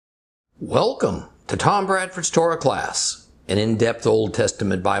Welcome to Tom Bradford's Torah class, an in-depth Old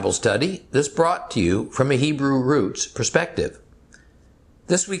Testament Bible study that's brought to you from a Hebrew roots perspective.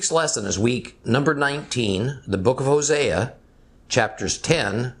 This week's lesson is week number 19, the book of Hosea, chapters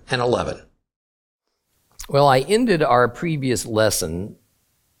 10 and 11. Well, I ended our previous lesson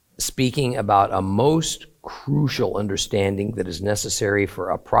speaking about a most crucial understanding that is necessary for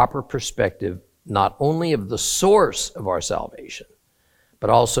a proper perspective, not only of the source of our salvation,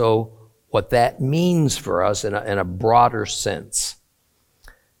 but also what that means for us in a broader sense.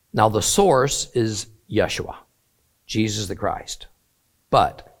 Now, the source is Yeshua, Jesus the Christ.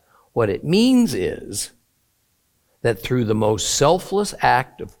 But what it means is that through the most selfless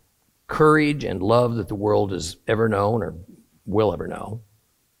act of courage and love that the world has ever known or will ever know,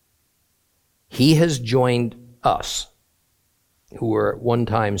 he has joined us, who were at one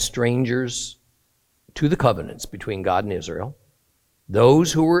time strangers to the covenants between God and Israel,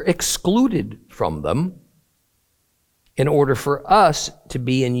 those who were excluded from them, in order for us to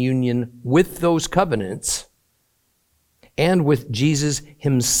be in union with those covenants and with Jesus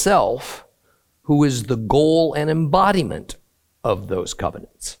himself, who is the goal and embodiment of those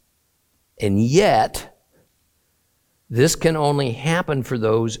covenants. And yet, this can only happen for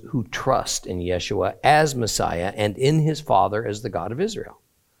those who trust in Yeshua as Messiah and in his Father as the God of Israel.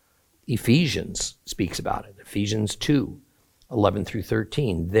 Ephesians speaks about it. Ephesians 2:11 through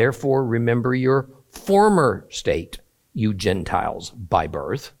 13. Therefore, remember your former state, you Gentiles by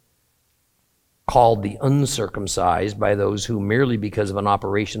birth, called the uncircumcised by those who merely because of an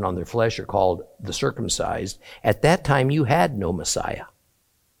operation on their flesh are called the circumcised. At that time, you had no Messiah.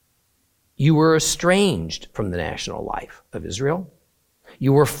 You were estranged from the national life of Israel.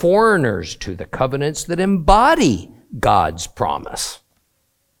 You were foreigners to the covenants that embody God's promise.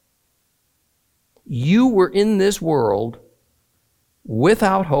 You were in this world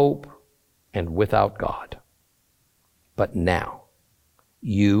without hope and without God. But now,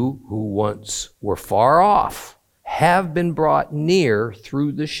 you who once were far off have been brought near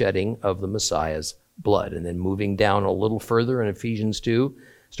through the shedding of the Messiah's blood. And then moving down a little further in Ephesians 2,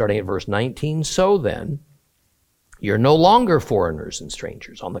 starting at verse 19, so then, you're no longer foreigners and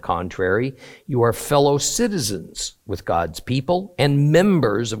strangers. On the contrary, you are fellow citizens with God's people and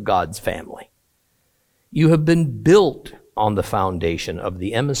members of God's family. You have been built on the foundation of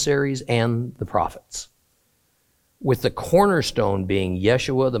the emissaries and the prophets, with the cornerstone being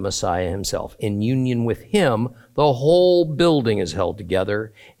Yeshua the Messiah himself. In union with him, the whole building is held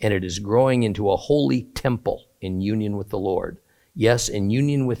together, and it is growing into a holy temple in union with the Lord. Yes, in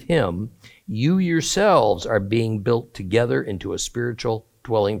union with him, you yourselves are being built together into a spiritual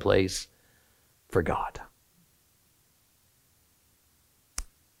dwelling place for God.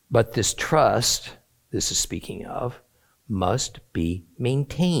 But this trust, this is speaking of, must be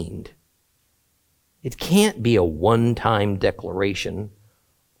maintained. It can't be a one-time declaration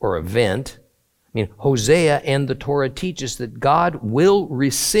or event. I mean, Hosea and the Torah teach us that God will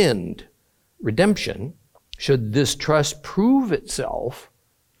rescind redemption should this trust prove itself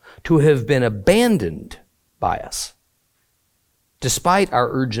to have been abandoned by us, despite our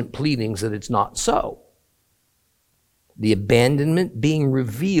urgent pleadings that it's not so. The abandonment being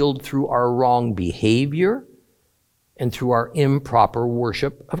revealed through our wrong behavior and through our improper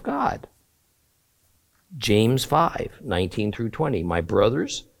worship of God. James 5:19 through 20. My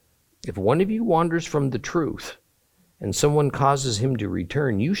brothers, if one of you wanders from the truth and someone causes him to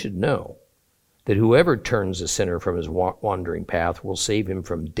return, you should know that whoever turns a sinner from his wandering path will save him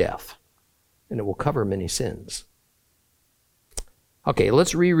from death, and it will cover many sins. Okay,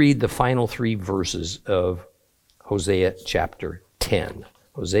 let's reread the final three verses of Hosea chapter 10.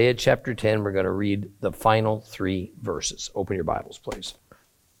 Hosea chapter 10, we're going to read the final three verses. Open your Bibles, please.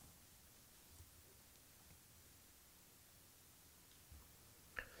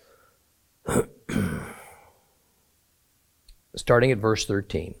 Starting at verse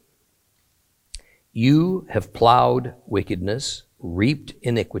 13. You have plowed wickedness, reaped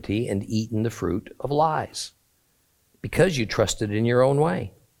iniquity, and eaten the fruit of lies, because you trusted in your own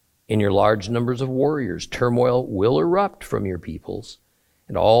way. In your large numbers of warriors, turmoil will erupt from your peoples,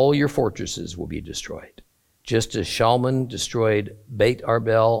 and all your fortresses will be destroyed. Just as Shalman destroyed Beit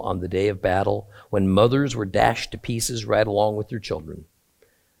Arbel on the day of battle, when mothers were dashed to pieces right along with their children.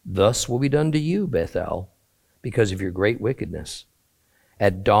 Thus will be done to you, Bethel, because of your great wickedness.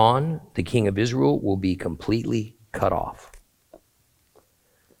 At dawn, the king of Israel will be completely cut off.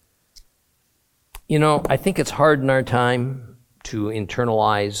 You know, I think it's hard in our time to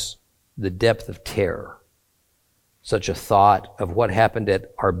internalize the depth of terror such a thought of what happened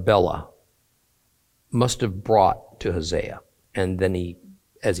at Arbela must have brought to Hosea. And then he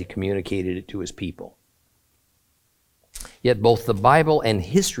as he communicated it to his people. Yet both the Bible and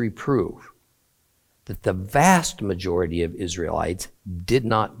history prove that the vast majority of Israelites did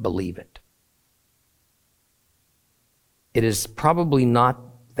not believe it. It is probably not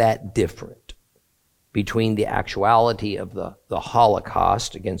that different between the actuality of the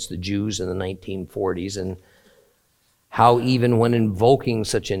Holocaust against the Jews in the 1940s and how even when invoking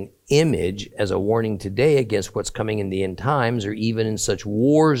such an image as a warning today against what's coming in the end times, or even in such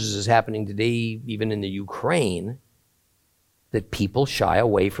wars as is happening today, even in the Ukraine, that people shy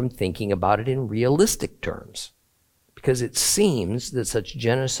away from thinking about it in realistic terms, because it seems that such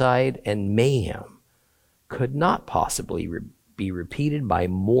genocide and mayhem could not possibly be repeated by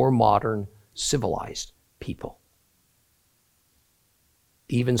more modern, civilized people.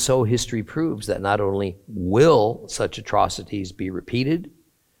 Even so, history proves that not only will such atrocities be repeated,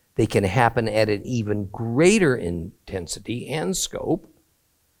 they can happen at an even greater intensity and scope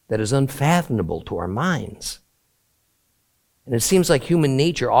that is unfathomable to our minds. And it seems like human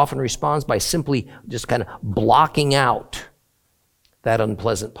nature often responds by simply just kind of blocking out that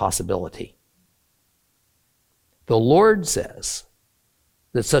unpleasant possibility. The Lord says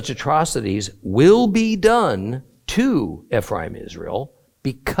that such atrocities will be done to Ephraim, Israel,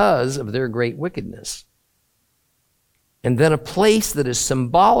 because of their great wickedness. And then a place that is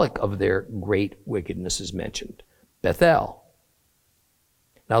symbolic of their great wickedness is mentioned, Bethel.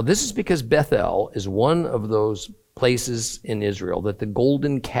 Now, this is because Bethel is one of those places in Israel that the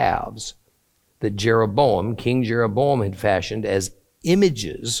golden calves that Jeroboam, King Jeroboam, had fashioned as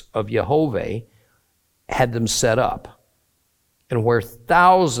images of Jehovah, had them set up, and where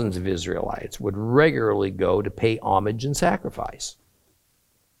thousands of Israelites would regularly go to pay homage and sacrifice.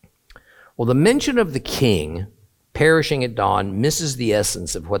 Well, the mention of the king perishing at dawn misses the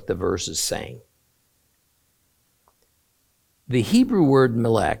essence of what the verse is saying. The Hebrew word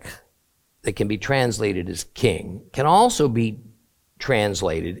melech, that can be translated as king, can also be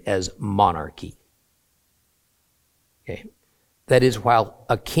translated as monarchy. Okay? That is, while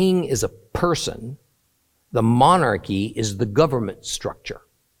a king is a person, the monarchy is the government structure.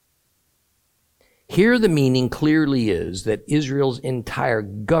 Here the meaning clearly is that Israel's entire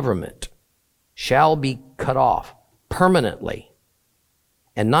government shall be cut off permanently,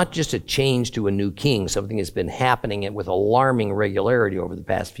 and not just a change to a new king, something that's been happening with alarming regularity over the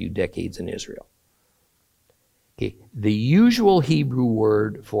past few decades in Israel. Okay. The usual Hebrew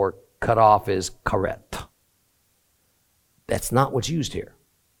word for cut off is karet. That's not what's used here.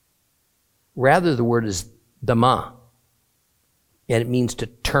 Rather, the word is dama, and it means to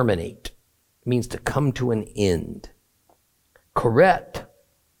terminate. It means to come to an end. Karet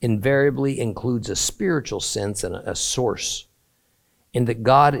invariably includes a spiritual sense and a source, in that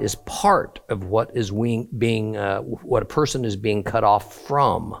God is part of what is what a person is being cut off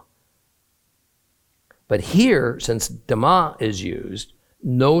from. But here, since Dama is used,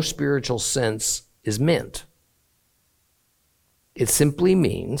 no spiritual sense is meant. It simply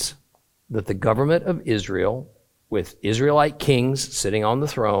means that the government of Israel, with Israelite kings sitting on the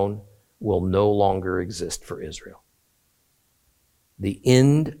throne, will no longer exist for Israel. The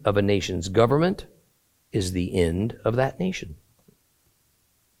end of a nation's government is the end of that nation.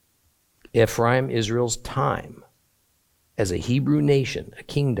 Ephraim, Israel's time as a Hebrew nation, a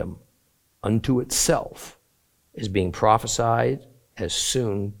kingdom unto itself, is being prophesied as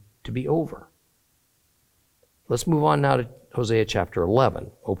soon to be over. Let's move on now to Hosea chapter 11.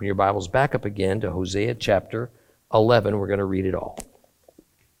 Open your Bibles back up again to Hosea chapter 11. We're going to read it all.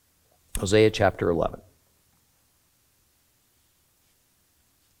 Hosea chapter 11.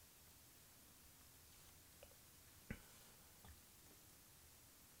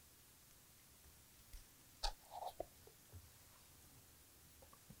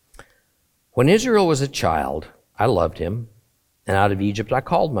 When Israel was a child, I loved him, and out of Egypt I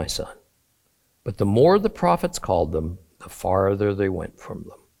called my son. But the more the prophets called them, the farther they went from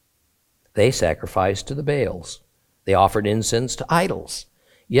them. They sacrificed to the Baals. They offered incense to idols.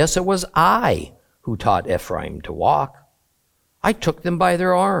 Yes, it was I who taught Ephraim to walk. I took them by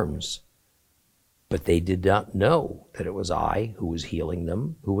their arms. But they did not know that it was I who was healing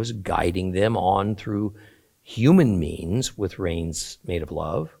them, who was guiding them on through human means with reins made of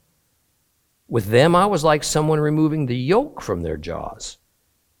love. With them I was like someone removing the yoke from their jaws,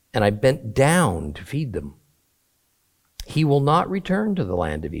 and I bent down to feed them. He will not return to the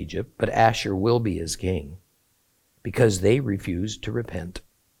land of Egypt, but Asshur will be his king, because they refused to repent.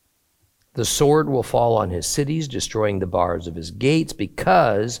 The sword will fall on his cities, destroying the bars of his gates,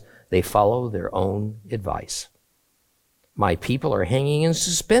 because they follow their own advice. My people are hanging in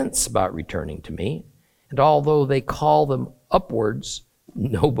suspense about returning to me, and although they call them upwards,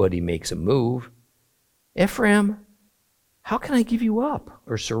 Nobody makes a move. Ephraim, how can I give you up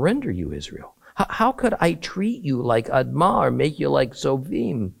or surrender you, Israel? How could I treat you like Admah or make you like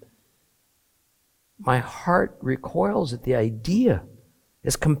Zovim? My heart recoils at the idea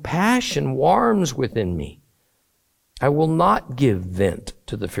as compassion warms within me. I will not give vent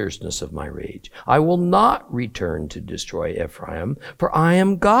to the fierceness of my rage. I will not return to destroy Ephraim, for I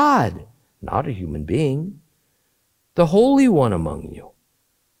am God, not a human being, the Holy One among you.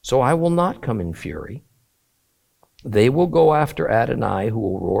 So I will not come in fury. They will go after Adonai, who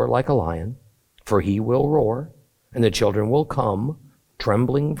will roar like a lion, for he will roar, and the children will come,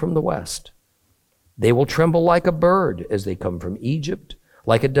 trembling from the west. They will tremble like a bird as they come from Egypt,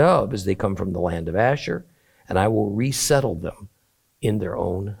 like a dove as they come from the land of Asher, and I will resettle them in their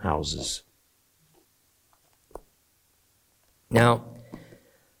own houses. Now,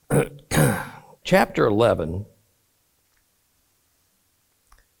 chapter 11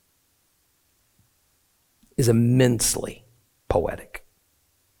 is immensely poetic.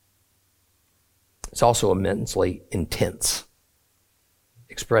 It's also immensely intense,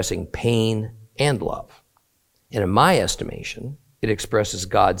 expressing pain and love. And in my estimation, it expresses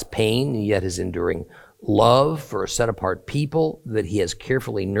God's pain and yet his enduring love for a set-apart people that he has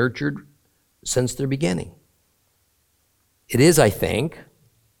carefully nurtured since their beginning. It is, I think,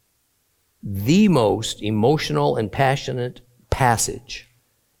 the most emotional and passionate passage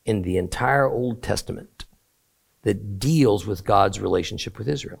in the entire Old Testament that deals with God's relationship with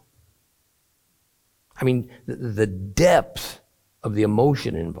Israel. I mean, the depth of the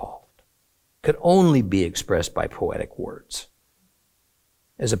emotion involved could only be expressed by poetic words,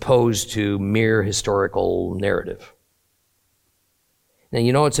 as opposed to mere historical narrative. Now,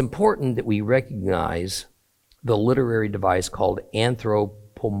 you know, it's important that we recognize the literary device called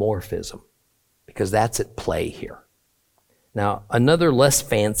anthropomorphism, because that's at play here. Now, another less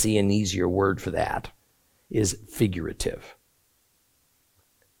fancy and easier word for that is figurative.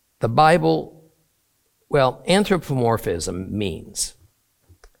 The Bible, well, anthropomorphism means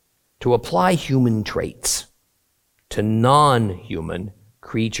to apply human traits to non-human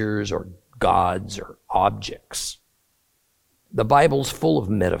creatures or gods or objects. The Bible's full of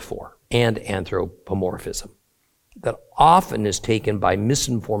metaphor and anthropomorphism that often is taken by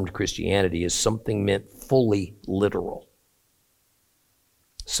misinformed Christianity as something meant fully literal.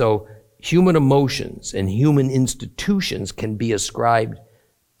 So human emotions and human institutions can be ascribed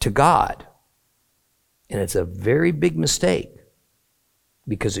to God. And it's a very big mistake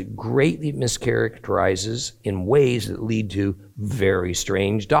because it greatly mischaracterizes in ways that lead to very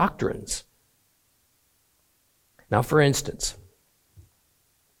strange doctrines. Now, for instance,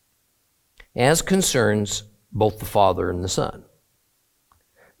 as concerns both the Father and the Son,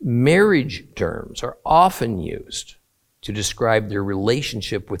 marriage terms are often used to describe their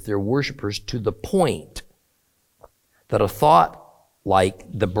relationship with their worshipers to the point that a thought like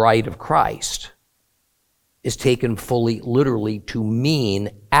the bride of Christ is taken fully literally to mean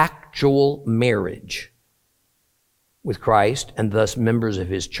actual marriage with Christ and thus members of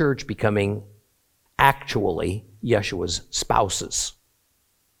his church becoming actually Yeshua's spouses.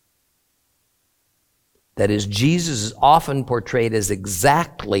 That is, Jesus is often portrayed as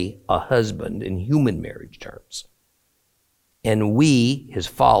exactly a husband in human marriage terms, and we, his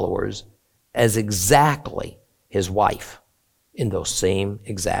followers, as exactly his wife in those same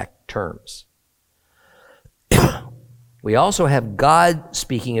exact terms. We also have God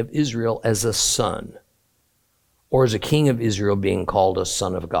speaking of Israel as a son, or as a king of Israel being called a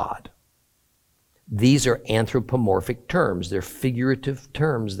son of God. These are anthropomorphic terms. They're figurative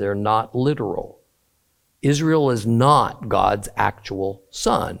terms. They're not literal. Israel is not God's actual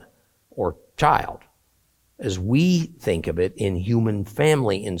son or child, as we think of it in human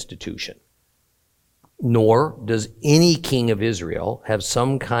family institution. Nor does any king of Israel have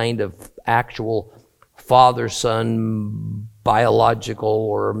some kind of actual father-son, biological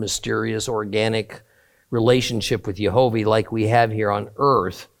or mysterious organic relationship with Jehovah like we have here on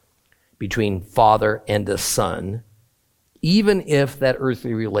earth between father and a son, even if that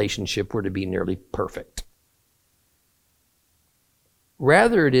earthly relationship were to be nearly perfect.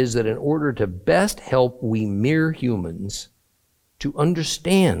 Rather, it is that in order to best help we mere humans to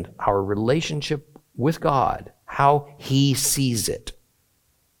understand our relationship with God, how he sees it,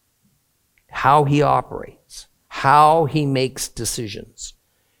 how he operates, how he makes decisions,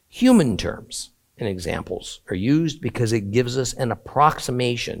 human terms and examples are used because it gives us an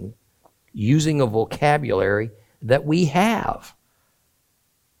approximation using a vocabulary that we have,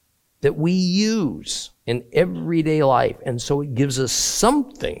 that we use in everyday life, and so it gives us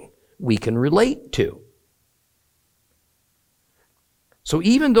something we can relate to. So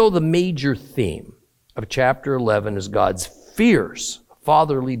even though the major theme of chapter 11 is God's fierce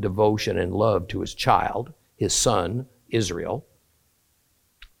fatherly devotion and love to his child, his son, Israel,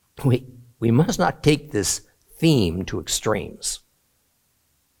 we must not take this theme to extremes.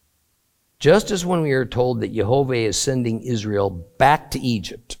 Just as when we are told that Jehovah is sending Israel back to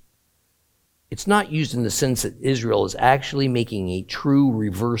Egypt, it's not used in the sense that Israel is actually making a true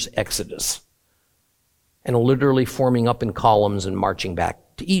reverse exodus and literally forming up in columns and marching back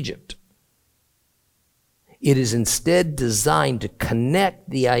to Egypt. It is instead designed to connect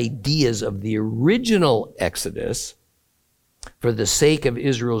the ideas of the original Exodus for the sake of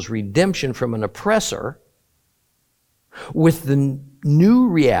Israel's redemption from an oppressor with the new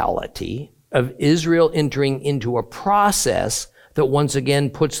reality of Israel entering into a process that once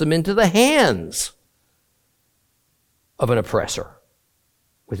again puts them into the hands of an oppressor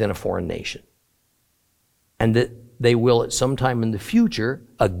within a foreign nation. And that they will at some time in the future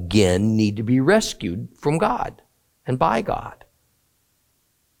again need to be rescued from God and by God.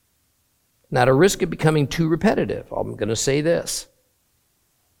 Now, at a risk of becoming too repetitive, I'm going to say this.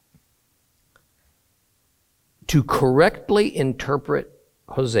 To correctly interpret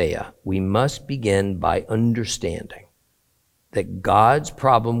Hosea, we must begin by understanding that God's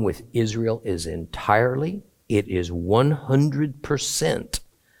problem with Israel is entirely, it is 100%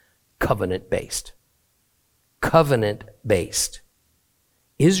 covenant-based. Covenant-based.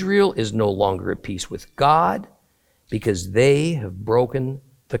 Israel is no longer at peace with God because they have broken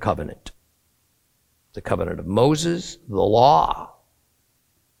the covenant. The covenant of Moses, the law,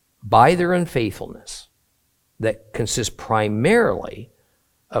 by their unfaithfulness that consists primarily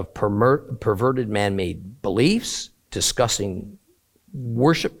of perverted man-made beliefs, discussing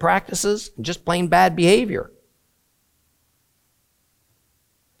worship practices, and just plain bad behavior.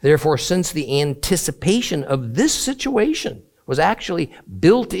 Therefore, since the anticipation of this situation was actually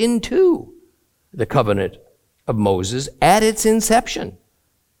built into the covenant of Moses at its inception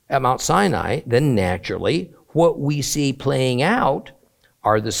at Mount Sinai, then naturally what we see playing out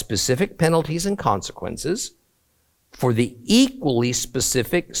are the specific penalties and consequences for the equally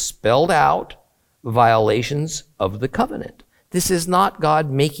specific, spelled out violations of the covenant. This is not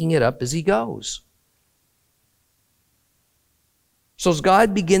God making it up as he goes. So as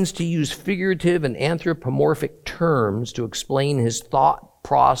God begins to use figurative and anthropomorphic terms to explain his thought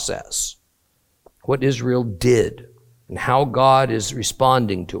process, what Israel did, and how God is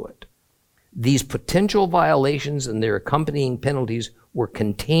responding to it, these potential violations and their accompanying penalties were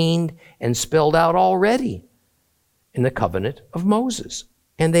contained and spelled out already in the covenant of Moses.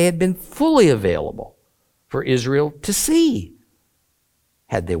 And they had been fully available for Israel to see,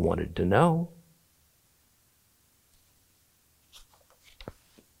 had they wanted to know.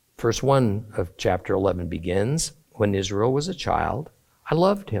 Verse 1 of chapter 11 begins, when Israel was a child, I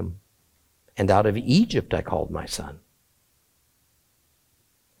loved him, and out of Egypt I called my son.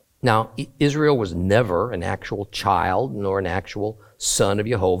 Now, Israel was never an actual child nor an actual son of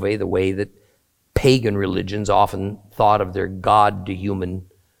Jehovah, the way that pagan religions often thought of their God to human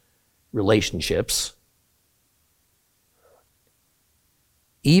relationships.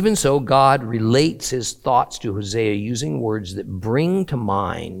 Even so, God relates his thoughts to Hosea using words that bring to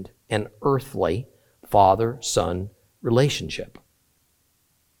mind an earthly father-son relationship.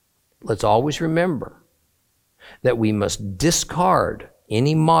 Let's always remember that we must discard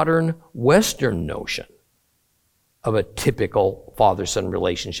any modern Western notion of a typical father-son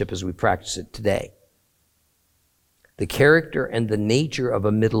relationship as we practice it today. The character and the nature of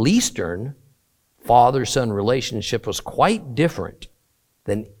a Middle Eastern father-son relationship was quite different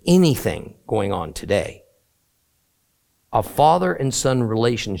than anything going on today. A father and son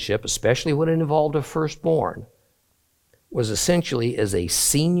relationship, especially when it involved a firstborn, was essentially as a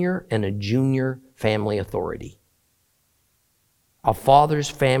senior and a junior family authority. A father's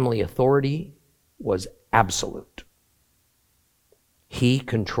family authority was absolute. He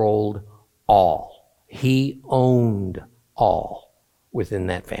controlled all. He owned all within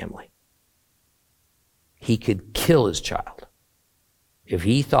that family. He could kill his child if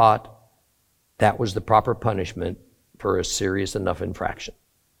he thought that was the proper punishment for a serious enough infraction.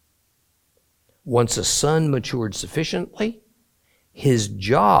 Once a son matured sufficiently, his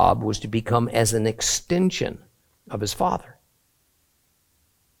job was to become as an extension of his father,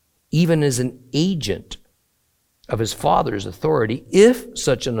 even as an agent of his father's authority, if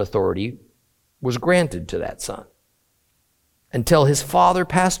such an authority was granted to that son. Until his father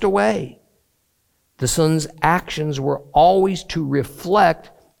passed away, the son's actions were always to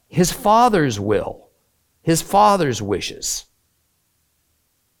reflect his father's will, his father's wishes.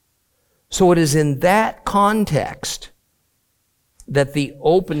 So it is in that context that the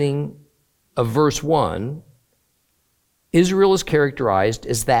opening of verse 1, Israel is characterized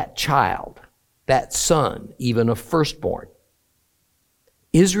as that child, that son, even a firstborn.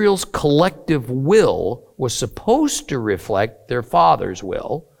 Israel's collective will was supposed to reflect their father's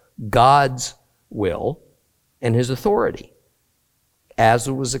will, God's will, and his authority, as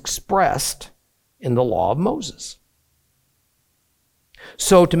it was expressed in the law of Moses.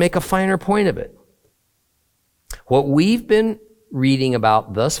 So, to make a finer point of it, what we've been reading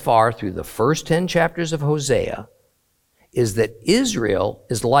about thus far through the first 10 chapters of Hosea is that Israel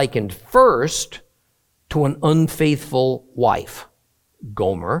is likened first to an unfaithful wife,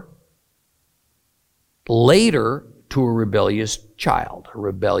 Gomer, later to a rebellious child, a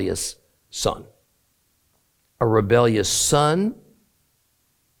rebellious son. A rebellious son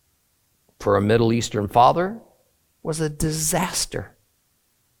for a Middle Eastern father was a disaster.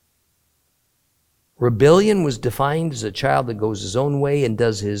 Rebellion was defined as a child that goes his own way and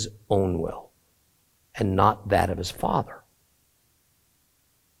does his own will, and not that of his father.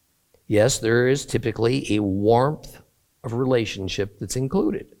 Yes, there is typically a warmth of relationship that's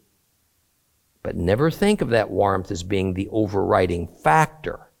included, but never think of that warmth as being the overriding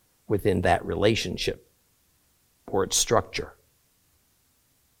factor within that relationship or its structure.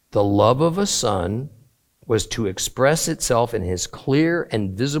 The love of a son was to express itself in his clear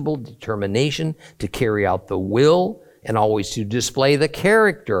and visible determination to carry out the will and always to display the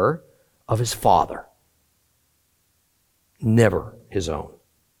character of his father, never his own.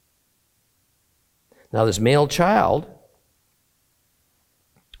 Now, this male child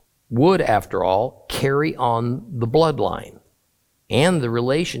would, after all, carry on the bloodline and the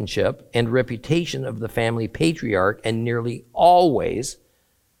relationship and reputation of the family patriarch, and nearly always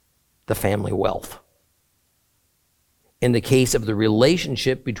the family wealth. In the case of the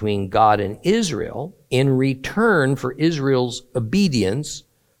relationship between God and Israel, in return for Israel's obedience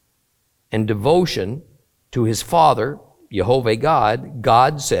and devotion to his father, Jehovah God,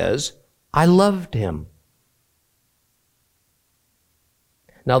 God says, I loved him.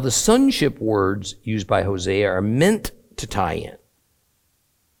 Now, the sonship words used by Hosea are meant to tie in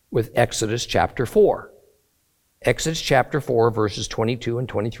with Exodus chapter 4. Exodus chapter 4, verses 22 and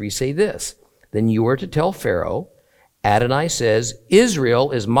 23 say this, Then you are to tell Pharaoh, Adonai says,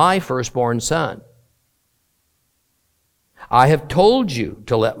 Israel is my firstborn son. I have told you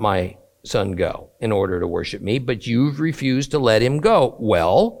to let my son go in order to worship me, but you've refused to let him go.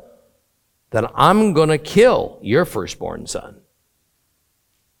 Well, then I'm going to kill your firstborn son.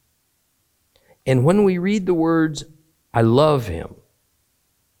 And when we read the words, I love him,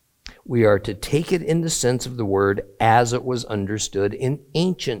 we are to take it in the sense of the word as it was understood in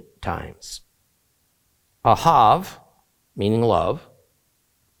ancient times. Ahav, meaning love,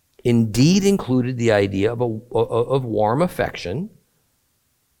 indeed included the idea of warm affection,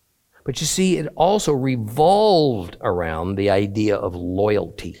 but you see, it also revolved around the idea of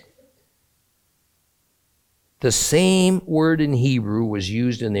loyalty. The same word in Hebrew was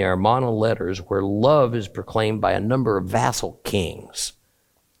used in the Aramana letters, where love is proclaimed by a number of vassal kings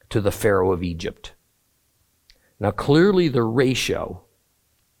to the Pharaoh of Egypt. Now, clearly the ratio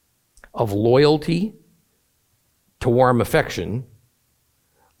of loyalty to warm affection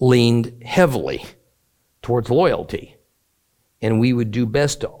leaned heavily towards loyalty. And we would do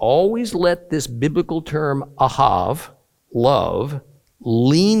best to always let this biblical term, ahav, love,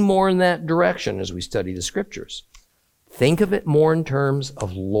 lean more in that direction as we study the scriptures. Think of it more in terms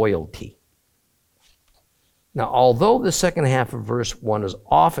of loyalty. Now, although the second half of verse 1 is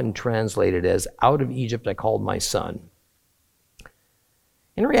often translated as, out of Egypt I called my son,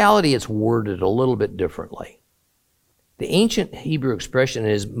 in reality it's worded a little bit differently. The ancient Hebrew expression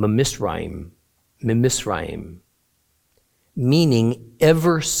is memisraim, meaning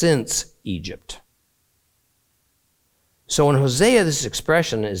ever since Egypt. So in Hosea, this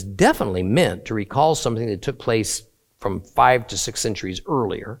expression is definitely meant to recall something that took place from 5 to 6 centuries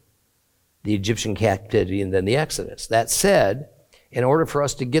earlier, the Egyptian captivity and then the Exodus. That said, in order for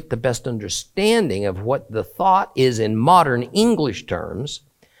us to get the best understanding of what the thought is in modern English terms,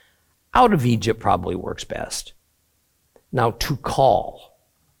 out of Egypt probably works best. Now, to call,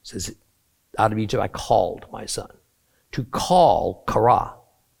 says, out of Egypt I called my son. To call, kara,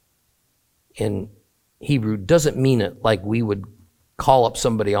 in Hebrew doesn't mean it like we would call up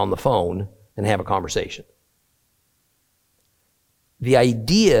somebody on the phone and have a conversation. The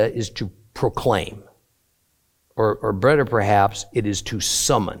idea is to proclaim, or better perhaps, it is to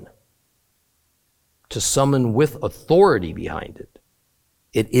summon with authority behind it.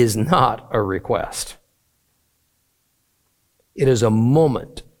 It is not a request. It is a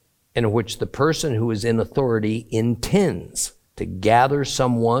moment in which the person who is in authority intends to gather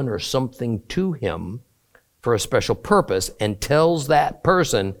someone or something to him for a special purpose and tells that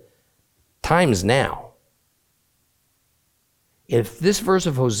person, time's now. If this verse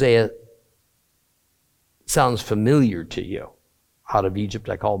of Hosea sounds familiar to you, out of Egypt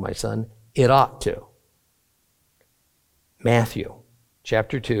I called my son, it ought to. Matthew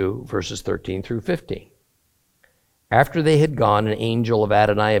chapter 2, verses 13 through 15. After they had gone, an angel of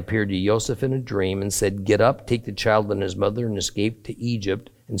Adonai appeared to Joseph in a dream and said, "Get up, take the child and his mother and escape to Egypt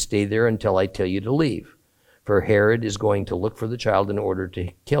and stay there until I tell you to leave. For Herod is going to look for the child in order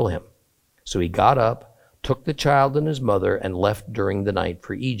to kill him." So he got up, took the child and his mother, and left during the night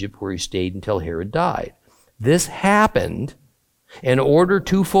for Egypt, where he stayed until Herod died. This happened in order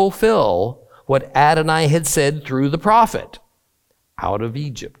to fulfill what Adonai had said through the prophet, "Out of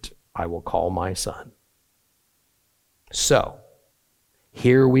Egypt I will call my son." So,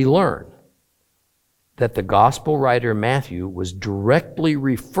 here we learn that the gospel writer Matthew was directly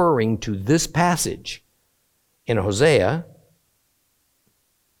referring to this passage in Hosea,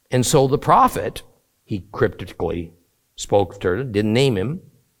 and so the prophet, he cryptically spoke to it, didn't name him,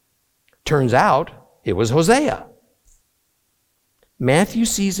 turns out it was Hosea. Matthew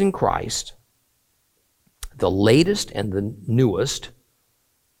sees in Christ the latest and the newest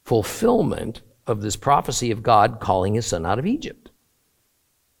fulfillment of this prophecy of God calling his son out of Egypt.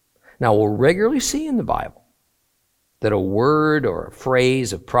 Now, we'll regularly see in the Bible that a word or a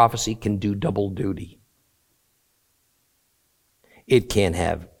phrase of prophecy can do double duty. It can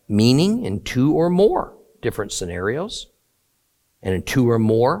have meaning in two or more different scenarios and in two or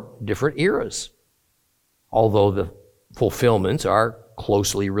more different eras, although the fulfillments are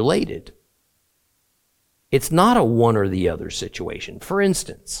closely related. It's not a one or the other situation. For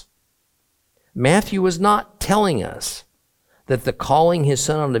instance, Matthew is not telling us that the calling his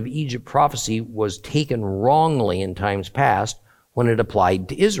son out of Egypt prophecy was taken wrongly in times past when it applied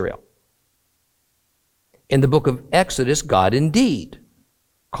to Israel. In the book of Exodus, God indeed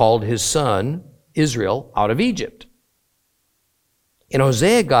called his son Israel out of Egypt. In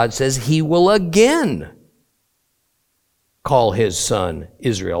Hosea, God says he will again call his son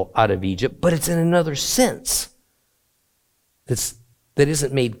Israel out of Egypt, but it's in another sense that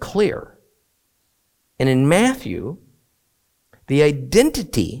isn't made clear. And in Matthew, the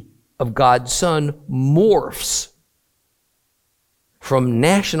identity of God's son morphs from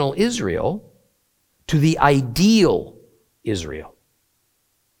national Israel to the ideal Israel,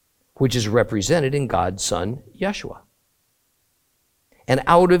 which is represented in God's son, Yeshua. And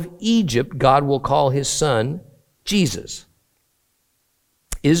out of Egypt, God will call his son Jesus.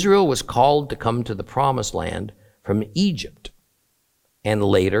 Israel was called to come to the promised land from Egypt, and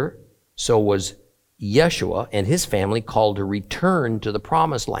later, so was Yeshua and his family called to return to the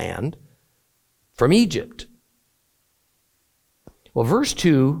promised land from Egypt. Well, verse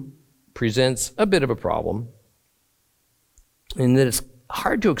 2 presents a bit of a problem in that it's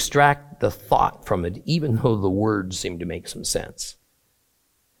hard to extract the thought from it, even though the words seem to make some sense.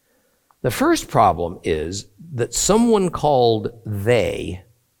 The first problem is that someone called they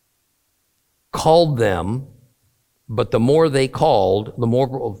called them, but the more they called, the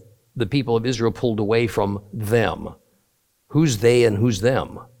more the people of Israel pulled away from them. Who's they and who's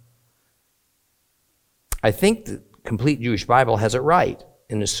them? I think the Complete Jewish Bible has it right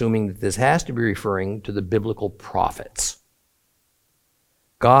in assuming that this has to be referring to the biblical prophets.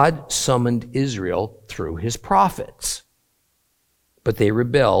 God summoned Israel through his prophets, but they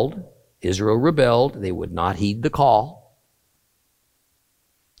rebelled. Israel rebelled. They would not heed the call.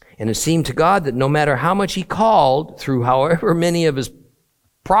 And it seemed to God that no matter how much he called through however many of his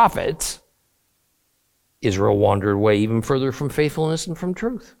prophets, Israel wandered away even further from faithfulness and from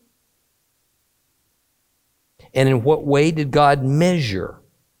truth. And in what way did God measure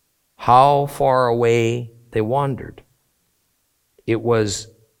how far away they wandered? It was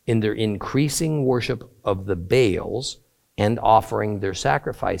in their increasing worship of the Baals and offering their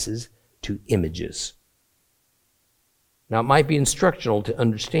sacrifices to images. Now, it might be instructional to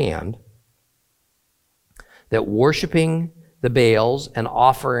understand that worshiping the Baals and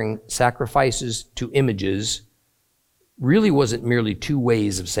offering sacrifices to images really wasn't merely two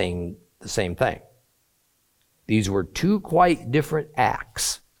ways of saying the same thing. These were two quite different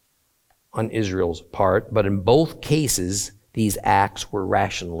acts on Israel's part, but in both cases, these acts were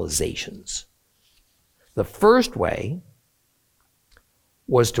rationalizations. The first way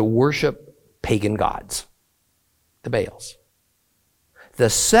was to worship pagan gods, the Baals. The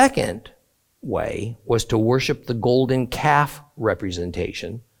second way was to worship the golden calf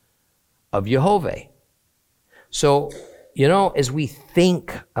representation of Jehovah. So, as we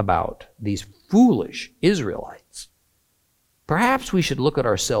think about these foolish Israelites perhaps we should look at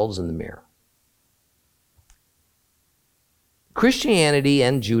ourselves in the mirror. Christianity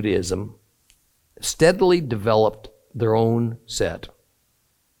and Judaism steadily developed their own set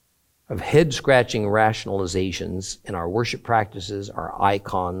of head-scratching rationalizations in our worship practices, our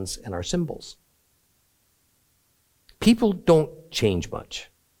icons, and our symbols. People don't change much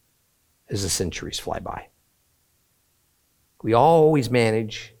as the centuries fly by. We always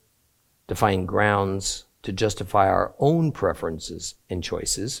manage to find grounds to justify our own preferences and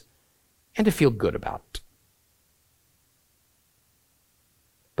choices and to feel good about it.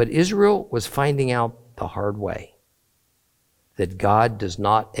 But Israel was finding out the hard way that God does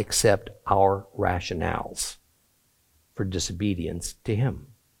not accept our rationales for disobedience to Him.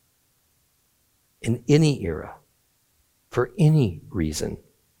 In any era, for any reason.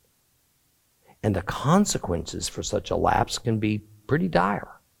 And the consequences for such a lapse can be pretty dire.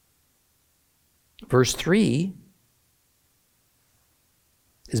 Verse 3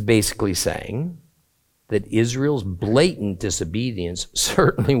 is basically saying that Israel's blatant disobedience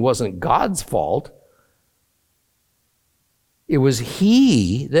certainly wasn't God's fault. It was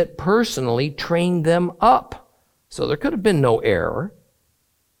He that personally trained them up. So there could have been no error.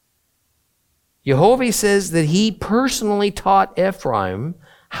 Jehovah says that He personally taught Ephraim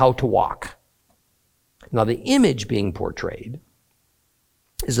how to walk. Now, the image being portrayed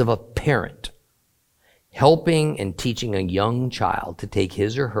is of a parent helping and teaching a young child to take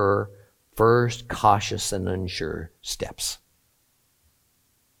his or her first cautious and unsure steps.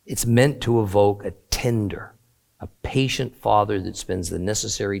 It's meant to evoke a tender, a patient father that spends the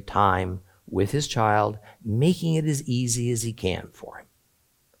necessary time with his child, making it as easy as he can for him.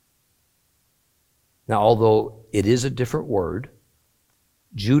 Now, although it is a different word,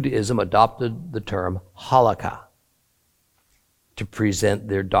 Judaism adopted the term halakha to present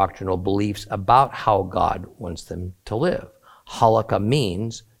their doctrinal beliefs about how God wants them to live. Halakha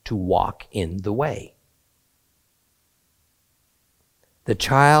means to walk in the way. The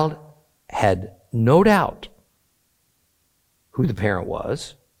child had no doubt who the parent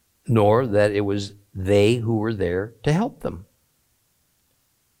was, nor that it was they who were there to help them.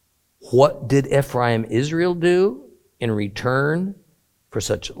 What did Ephraim Israel do in return for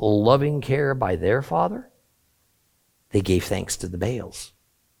such loving care by their father? They gave thanks to the Baals.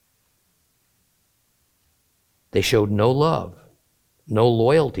 They showed no love, no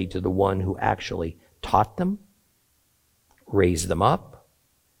loyalty to the one who actually taught them, raised them up,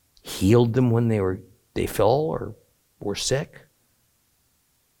 healed them when they fell or were sick.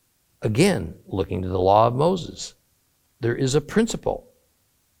 Again, looking to the law of Moses, there is a principle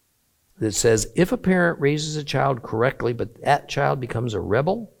that says if a parent raises a child correctly, but that child becomes a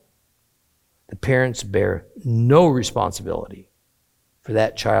rebel, the parents bear no responsibility for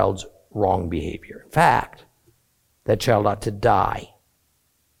that child's wrong behavior. In fact, that child ought to die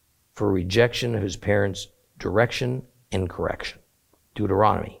for rejection of his parents' direction and correction.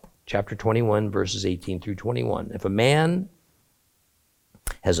 Deuteronomy chapter 21, verses 18 through 21. If a man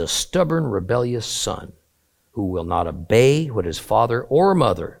has a stubborn, rebellious son who will not obey what his father or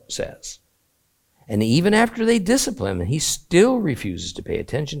mother says, and even after they discipline him, he still refuses to pay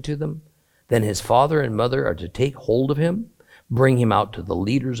attention to them, then his father and mother are to take hold of him, bring him out to the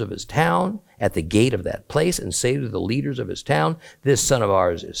leaders of his town at the gate of that place, and say to the leaders of his town, this son of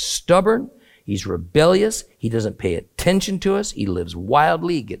ours is stubborn, he's rebellious, he doesn't pay attention to us, he lives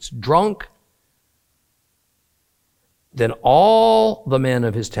wildly, he gets drunk. Then all the men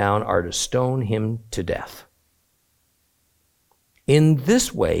of his town are to stone him to death. In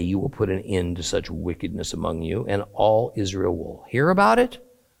this way you will put an end to such wickedness among you, and all Israel will hear about it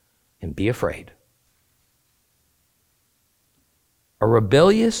and be afraid. A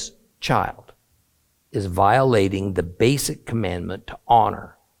rebellious child is violating the basic commandment to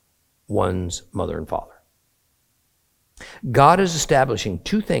honor one's mother and father. God is establishing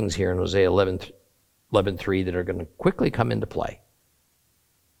two things here in Hosea 11:3 that are going to quickly come into play.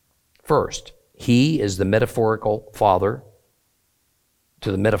 First, He is the metaphorical father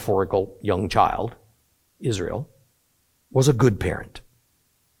to the metaphorical young child. Israel was a good parent.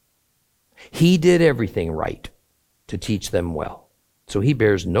 He did everything right to teach them well. So He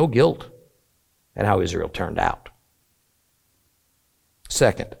bears no guilt at how Israel turned out.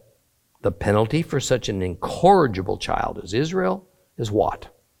 Second, the penalty for such an incorrigible child as Israel is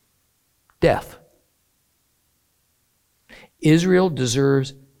what? Death. Israel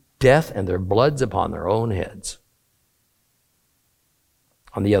deserves death, and their blood's upon their own heads.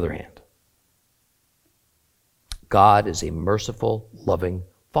 On the other hand, God is a merciful, loving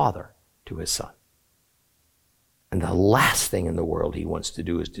Father to His Son. And the last thing in the world He wants to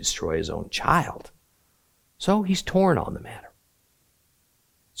do is destroy His own child. So He's torn on the matter.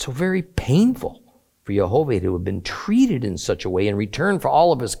 So very painful for Jehovah to have been treated in such a way in return for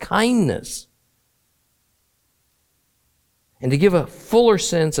all of his kindness. And to give a fuller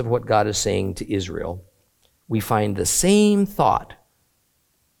sense of what God is saying to Israel, we find the same thought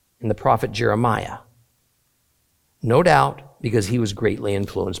in the prophet Jeremiah. No doubt because he was greatly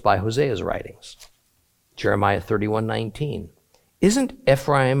influenced by Hosea's writings. Jeremiah 31:19. Isn't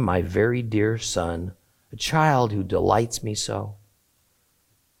Ephraim my very dear son, a child who delights me so?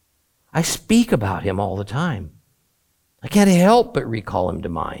 I speak about him all the time. I can't help but recall him to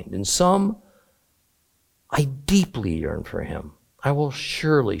mind. In some, I deeply yearn for him. I will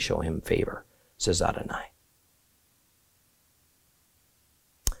surely show him favor, says Adonai.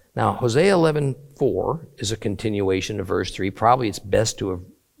 Now, Hosea 11:4 is a continuation of verse 3. Probably it's best to have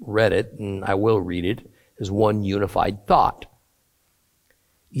read it, and I will read it, as one unified thought.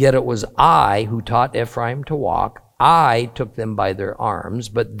 Yet it was I who taught Ephraim to walk. I took them by their arms,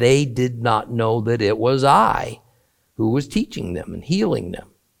 but they did not know that it was I who was teaching them and healing them,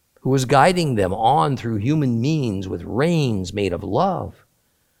 who was guiding them on through human means with reins made of love.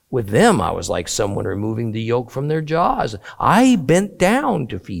 With them, I was like someone removing the yoke from their jaws. I bent down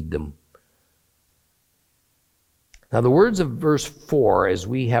to feed them. Now, the words of verse 4, as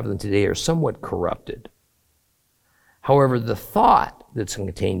we have them today, are somewhat corrupted. However, the thought that's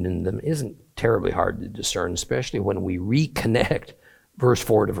contained in them isn't terribly hard to discern, especially when we reconnect verse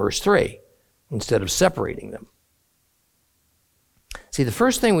 4 to verse 3 instead of separating them. See, the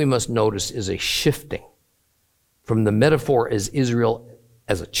first thing we must notice is a shifting from the metaphor as Israel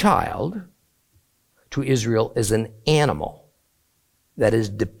as a child to Israel as an animal that is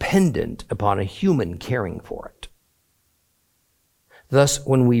dependent upon a human caring for it. Thus,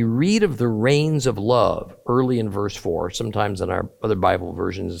 when we read of the reins of love early in verse 4, sometimes in our other Bible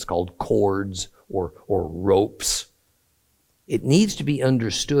versions it's called cords or ropes, it needs to be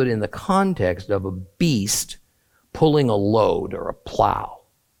understood in the context of a beast pulling a load or a plow.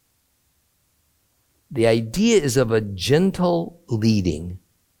 The idea is of a gentle leading,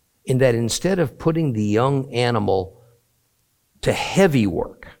 in that instead of putting the young animal to heavy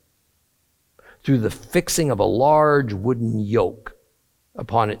work through the fixing of a large wooden yoke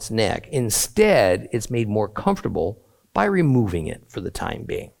upon its neck, instead it's made more comfortable by removing it for the time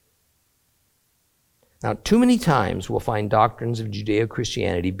being. Now, too many times we'll find doctrines of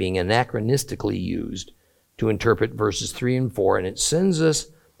Judeo-Christianity being anachronistically used to interpret verses 3 and 4, and it sends us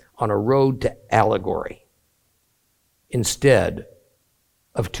on a road to allegory instead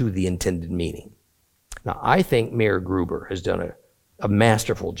of to the intended meaning. Now, I think Mayer Gruber has done a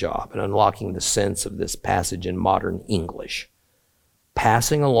masterful job in unlocking the sense of this passage in modern English,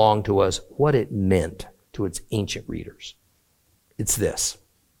 passing along to us what it meant to its ancient readers. It's this: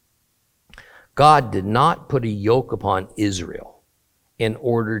 God did not put a yoke upon Israel in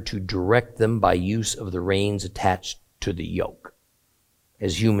order to direct them by use of the reins attached to the yoke,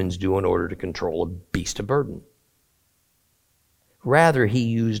 as humans do in order to control a beast of burden. Rather, he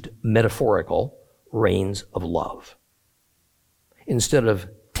used metaphorical reins of love. Instead of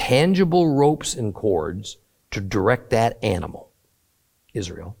tangible ropes and cords to direct that animal,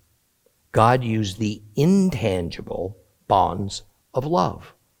 Israel, God used the intangible bonds of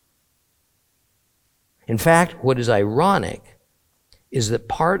love. In fact, what is ironic is that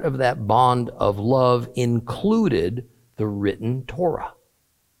part of that bond of love included the written Torah.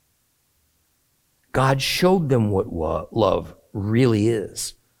 God showed them what love really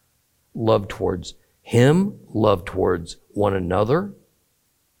is. Love towards him, love towards one another.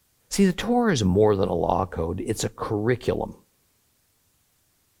 See, the Torah is more than a law code. It's a curriculum.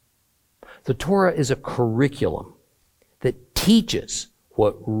 The Torah is a curriculum that teaches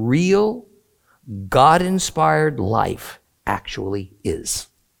what real, God-inspired life actually is.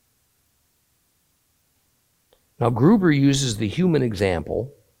 Now, Gruber uses the human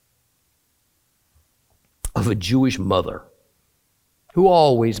example of a Jewish mother who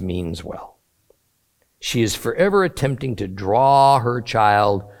always means well. She is forever attempting to draw her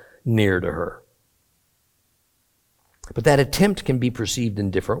child near to her. But that attempt can be perceived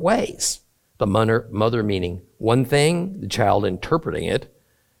in different ways. The mother meaning one thing, the child interpreting it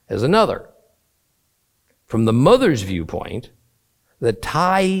as another. From the mother's viewpoint, the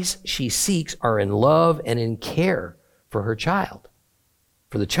ties she seeks are in love and in care for her child.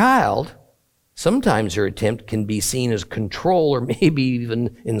 For the child, sometimes her attempt can be seen as control or maybe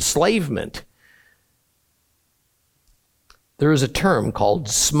even enslavement. There is a term called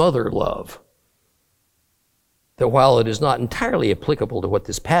smother love, that while it is not entirely applicable to what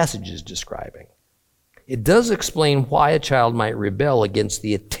this passage is describing, it does explain why a child might rebel against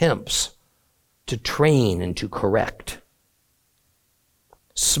the attempts to train and to correct.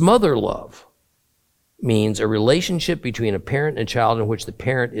 Smother love means a relationship between a parent and a child in which the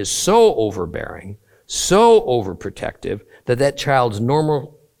parent is so overbearing, so overprotective, that that child's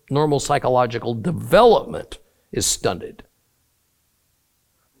normal psychological development is stunted.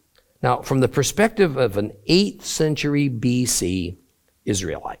 Now, from the perspective of an 8th century BC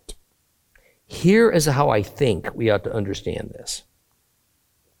Israelite, here is how I think we ought to understand this.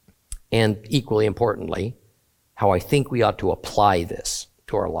 And equally importantly, how I think we ought to apply this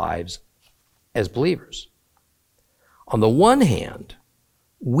to our lives as believers. On the one hand,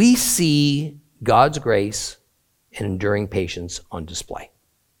 we see God's grace and enduring patience on display.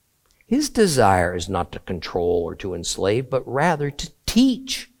 His desire is not to control or to enslave, but rather to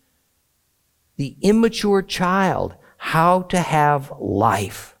teach the immature child how to have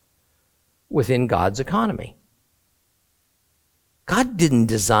life within God's economy. God didn't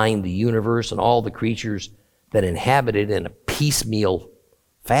design the universe and all the creatures that inhabit it in a piecemeal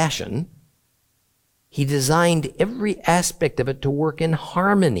fashion. He designed every aspect of it to work in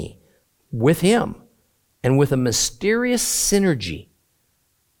harmony with Him and with a mysterious synergy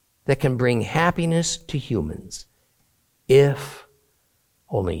that can bring happiness to humans if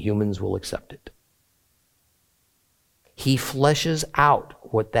only humans will accept it. He fleshes out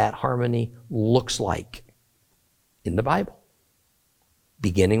what that harmony looks like in the Bible.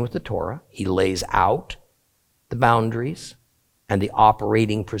 Beginning with the Torah, He lays out the boundaries and the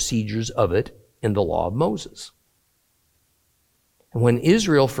operating procedures of it in the law of Moses. And when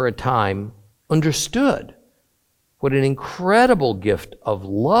Israel for a time understood what an incredible gift of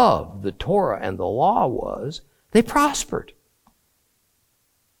love the Torah and the law was, they prospered.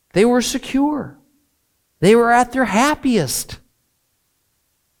 They were secure. They were at their happiest.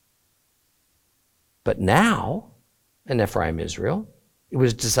 But now, in Ephraim, Israel, it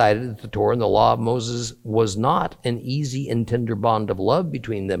was decided that the Torah and the law of Moses was not an easy and tender bond of love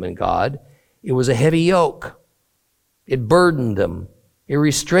between them and God. It was a heavy yoke. It burdened them. It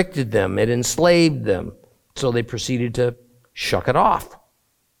restricted them. It enslaved them. So they proceeded to shuck it off,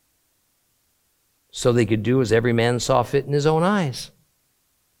 so they could do as every man saw fit in his own eyes.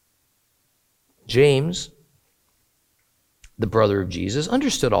 James, the brother of Jesus,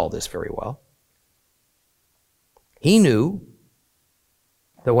 understood all this very well. He knew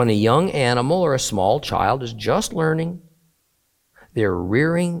that when a young animal or a small child is just learning, their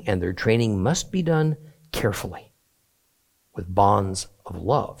rearing and their training must be done carefully with bonds of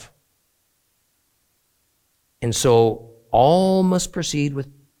love. And so all must proceed with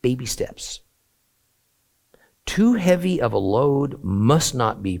baby steps. Too heavy of a load must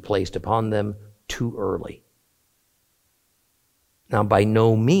not be placed upon them too early. Now, by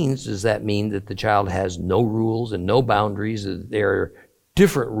no means does that mean that the child has no rules and no boundaries. There are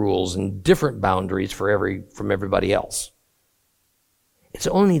different rules and different boundaries from everybody else. It's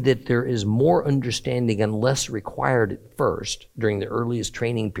only that there is more understanding and less required at first during the earliest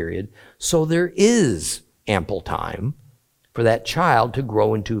training period, so there is ample time for that child to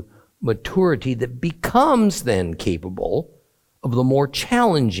grow into maturity that becomes then capable of the more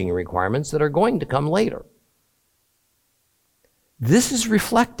challenging requirements that are going to come later. This is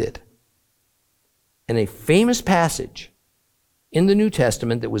reflected in a famous passage in the New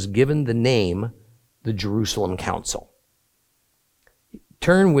Testament that was given the name the Jerusalem Council.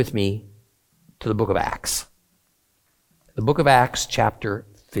 Turn with me to the book of Acts. The book of Acts, chapter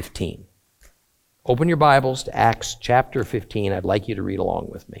 15. Open your Bibles to Acts chapter 15. I'd like you to read along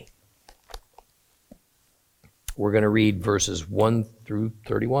with me. We're going to read verses 1 through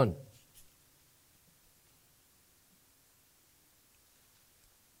 31.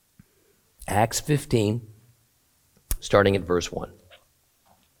 Acts 15, starting at verse 1.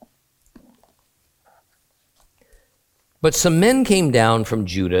 But some men came down from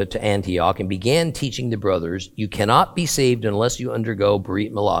Judah to Antioch and began teaching the brothers, you cannot be saved unless you undergo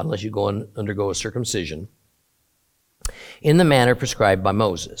Brit Milah, unless you go and undergo a circumcision, in the manner prescribed by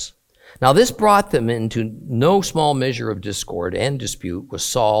Moses. Now this brought them into no small measure of discord and dispute with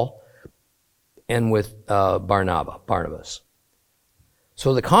Saul and with Barnabas.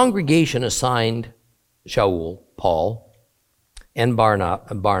 So the congregation assigned Shaul, Paul, and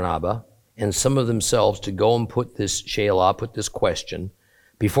Barnabas, and some of themselves to go and put this question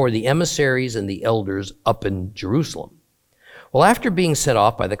before the emissaries and the elders up in Jerusalem. Well, after being sent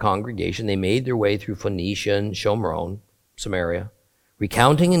off by the congregation, they made their way through Phoenicia and Shomron, Samaria,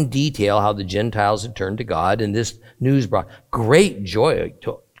 recounting in detail how the Gentiles had turned to God, and this news brought great joy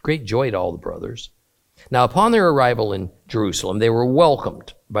to all the brothers. Now, upon their arrival in Jerusalem, they were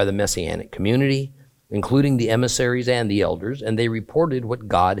welcomed by the Messianic community, including the emissaries and the elders, and they reported what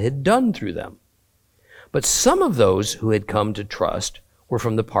God had done through them. But some of those who had come to trust were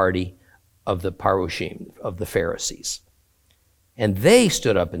from the party of the Parushim, of the Pharisees. And they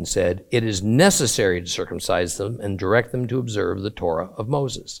stood up and said, "It is necessary to circumcise them and direct them to observe the Torah of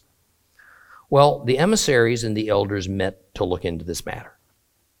Moses." Well, the emissaries and the elders met to look into this matter.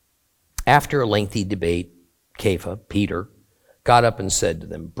 After a lengthy debate, Kepha, Peter, got up and said to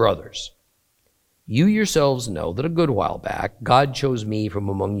them, "Brothers, you yourselves know that a good while back God chose me from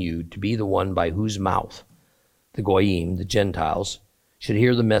among you to be the one by whose mouth the Goyim, the Gentiles, should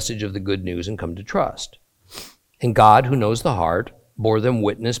hear the message of the good news and come to trust. And God, who knows the heart, bore them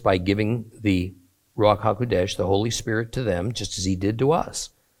witness by giving the Ruach HaKodesh, the Holy Spirit, to them, just as he did to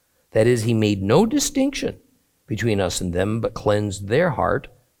us. That is, he made no distinction between us and them, but cleansed their heart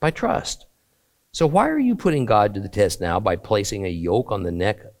by trust. So why are you putting God to the test now by placing a yoke on the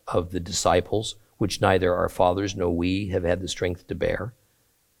neck of the disciples, which neither our fathers nor we have had the strength to bear?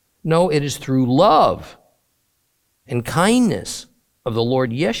 No, it is through love and kindness of the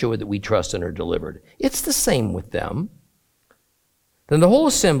Lord Yeshua that we trust and are delivered. It's the same with them." Then the whole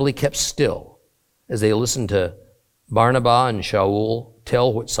assembly kept still as they listened to Barnabas and Shaul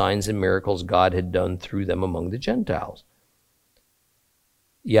tell what signs and miracles God had done through them among the Gentiles.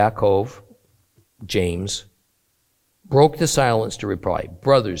 Yaakov, James, broke the silence to reply.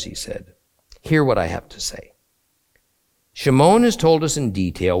 "Brothers," he said, "hear what I have to say. Shimon has told us in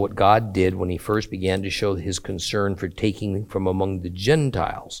detail what God did when he first began to show his concern for taking from among the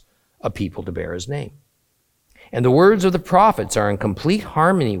Gentiles a people to bear his name. And the words of the prophets are in complete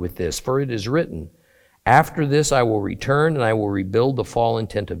harmony with this, for it is written, 'After this I will return, and I will rebuild the fallen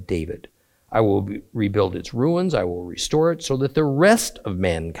tent of David. I will rebuild its ruins, I will restore it, so that the rest of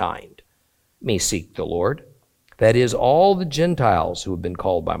mankind may seek the Lord. That is, all the Gentiles who have been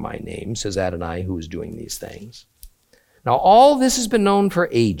called by my name,' says Adonai, who is doing these things. Now all this has been known for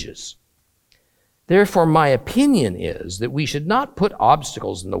ages. Therefore, my opinion is that we should not put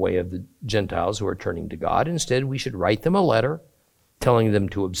obstacles in the way of the Gentiles who are turning to God. Instead, we should write them a letter telling them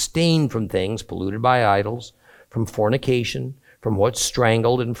to abstain from things polluted by idols, from fornication, from what's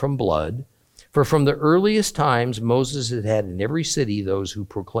strangled, and from blood. For from the earliest times, Moses had had in every city those who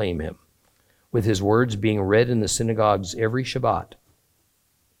proclaim him, with his words being read in the synagogues every Shabbat.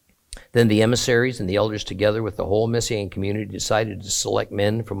 Then the emissaries and the elders, together with the whole Messianic community, decided to select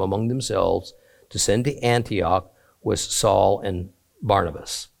men from among themselves to send to Antioch with Saul and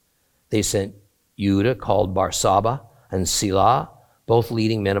Barnabas. They sent Judah, called Barsabba, and Silah, both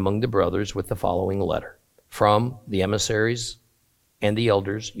leading men among the brothers, with the following letter. From the emissaries and the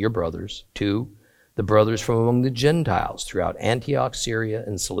elders, your brothers, to the brothers from among the Gentiles throughout Antioch, Syria,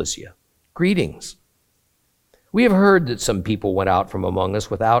 and Cilicia. Greetings. We have heard that some people went out from among us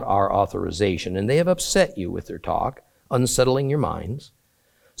without our authorization, and they have upset you with their talk, unsettling your minds.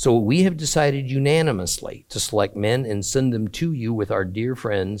 So we have decided unanimously to select men and send them to you with our dear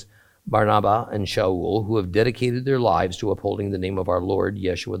friends Barnabas and Shaul, who have dedicated their lives to upholding the name of our Lord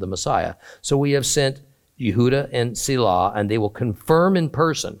Yeshua the Messiah. So we have sent Yehuda and Silah, and they will confirm in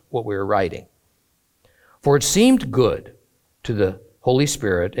person what we are writing. For it seemed good to the Holy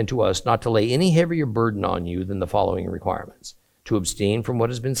Spirit and to us not to lay any heavier burden on you than the following requirements: to abstain from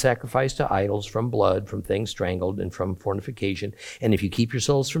what has been sacrificed to idols, from blood, from things strangled, and from fornication. And if you keep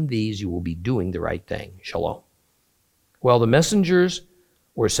yourselves from these, you will be doing the right thing. Shalom. Well, the messengers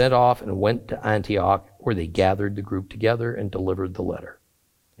were sent off and went to Antioch, where they gathered the group together and delivered the letter.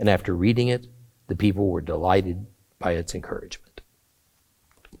 And after reading it, the people were delighted by its encouragement.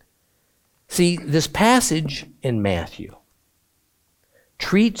 See, this passage in Matthew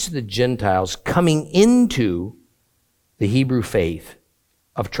treats the Gentiles coming into the Hebrew faith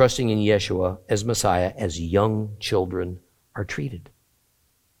of trusting in Yeshua as Messiah as young children are treated.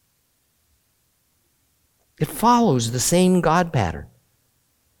 It follows the same God pattern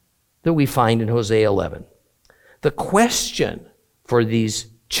that we find in Hosea 11. The question for these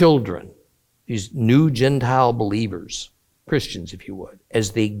children, these new Gentile believers, Christians if you would,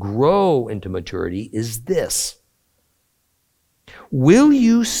 as they grow into maturity is this: will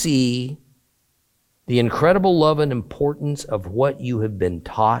you see the incredible love and importance of what you have been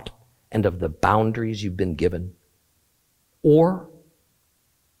taught and of the boundaries you've been given? Or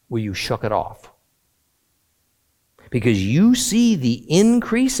will you shuck it off? Because you see the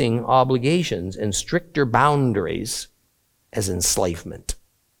increasing obligations and stricter boundaries as enslavement.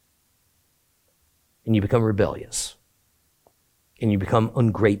 And you become rebellious. And you become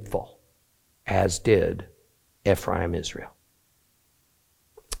ungrateful, as did Ephraim Israel.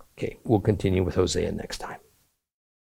 Okay, we'll continue with Hosea next time.